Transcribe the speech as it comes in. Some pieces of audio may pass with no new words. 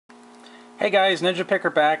Hey guys, Ninja Picker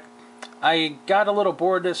back. I got a little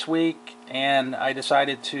bored this week and I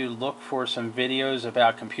decided to look for some videos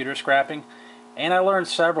about computer scrapping, and I learned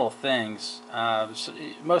several things.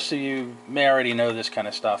 Most of you may already know this kind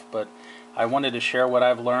of stuff, but I wanted to share what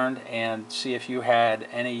I've learned and see if you had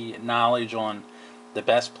any knowledge on the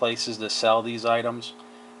best places to sell these items.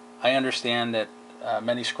 I understand that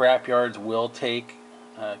many scrap yards will take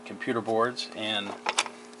computer boards, and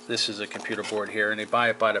this is a computer board here, and they buy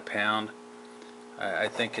it by the pound. I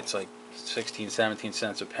think it's like 16, 17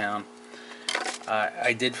 cents a pound.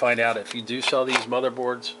 I did find out if you do sell these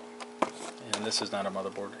motherboards, and this is not a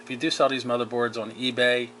motherboard, if you do sell these motherboards on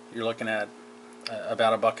eBay, you're looking at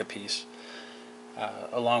about $1 a piece.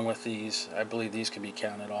 Along with these, I believe these can be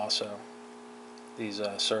counted also, these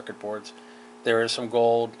circuit boards. There is some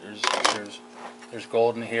gold. There's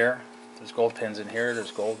gold in here. There's gold pins in here.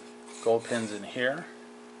 There's gold pins in here.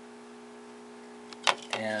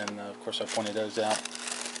 And of course I pointed those out.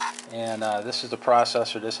 And this is the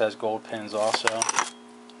processor. This has gold pins also.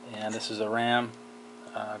 And this is a RAM.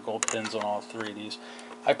 Gold pins on all three of these.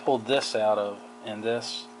 I pulled this out of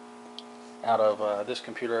this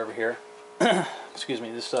computer over here. Excuse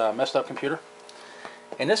me, this messed up computer.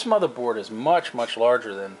 And this motherboard is much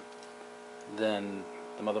larger than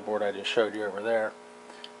the motherboard I just showed you over there.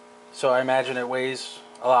 So I imagine it weighs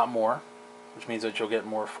a lot more, which means that you'll get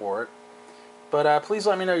more for it. But please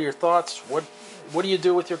let me know your thoughts. What do you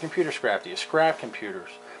do with your computer scrap? Do you scrap computers?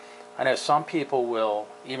 I know some people will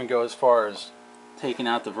even go as far as taking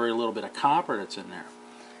out the very little bit of copper that's in there.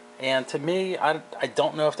 And to me, I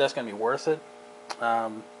don't know if that's going to be worth it.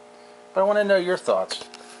 But I want to know your thoughts.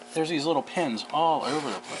 There's these little pins all over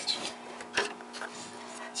the place.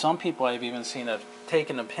 Some people I've even seen have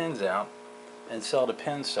taken the pins out and sell the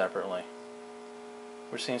pins separately,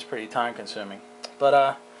 which seems pretty time consuming.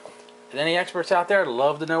 But any experts out there, I'd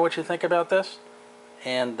love to know what you think about this,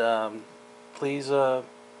 and please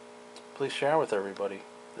share with everybody.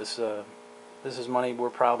 This is money we're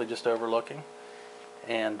probably just overlooking,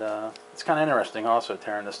 and it's kind of interesting also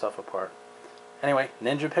tearing this stuff apart. Anyway,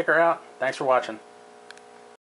 Ninja Picker out. Thanks for watching.